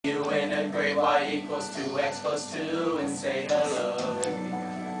equals 2x plus 2 and say hello.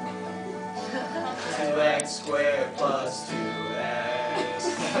 2x squared plus 2x.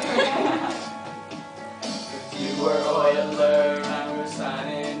 If you were Euler, I was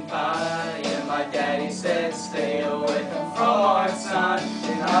signing pi, and my daddy said stay away from our sign.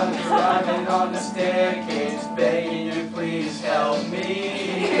 And I was driving on the staircase, begging you please help me.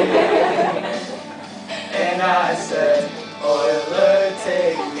 And I said, Euler,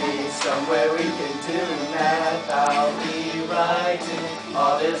 take me somewhere we can do math. I'll be writing.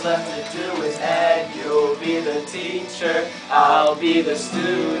 All there's left to do is add. You'll be the teacher, I'll be the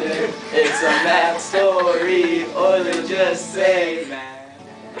student. It's a math story, Euler, just say math.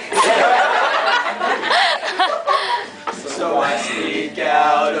 So I sneak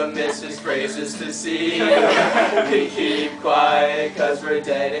out amidst his phrases to see. We keep quiet cause we're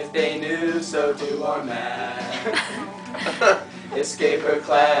dead if they knew, so do our math. Escape her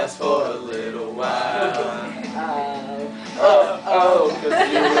class for a little while. Cause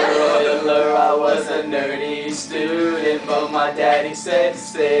you were Euler, I was a nerdy student. But my daddy said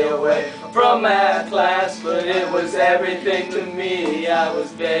stay away from math class. But it was everything to me, I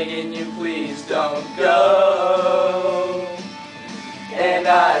was begging you please don't go. And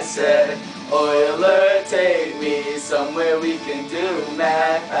I said, Euler, take me somewhere we can do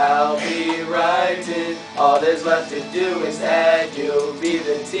math. I'll be writing. All there's left to do is add. You'll be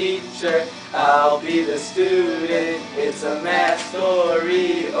the teacher, I'll be the student. It's a math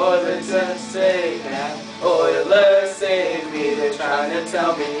story, Euler, just say math. Euler, save me. They're trying to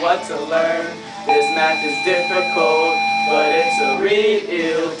tell me what to learn. This math is difficult, but it's a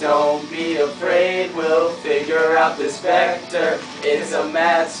real. Don't be afraid, we'll figure out this vector. It's a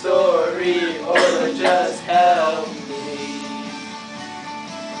math story, Euler, just help me.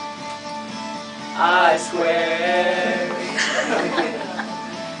 I squared.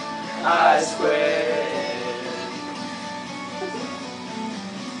 I squared.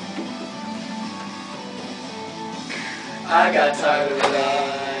 I got tired of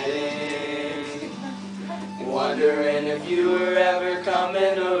writing, wondering if you were ever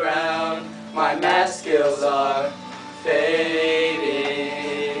coming around. My math skills are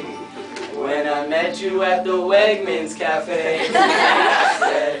fading. When I met you at the Wegmans Cafe, I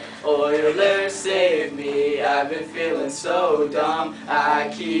said, Euler, save me, I've been feeling so dumb. I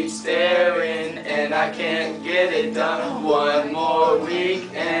keep staring and I can't get it done. One more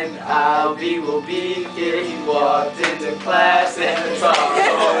week and we'll be here. He walked into class and talked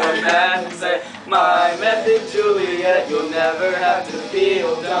over math and said, my method, Juliet, you'll never have to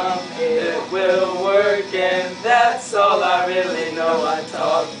feel dumb. It will work and that's all I really know. I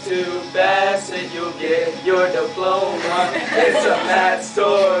talk too fast and you'll get your diploma. It's a math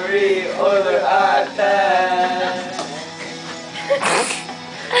story, Euler, I pass.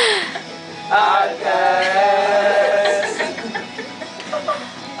 I pass.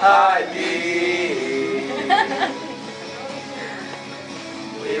 I need.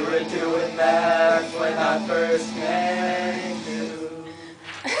 We were doing math when I first met.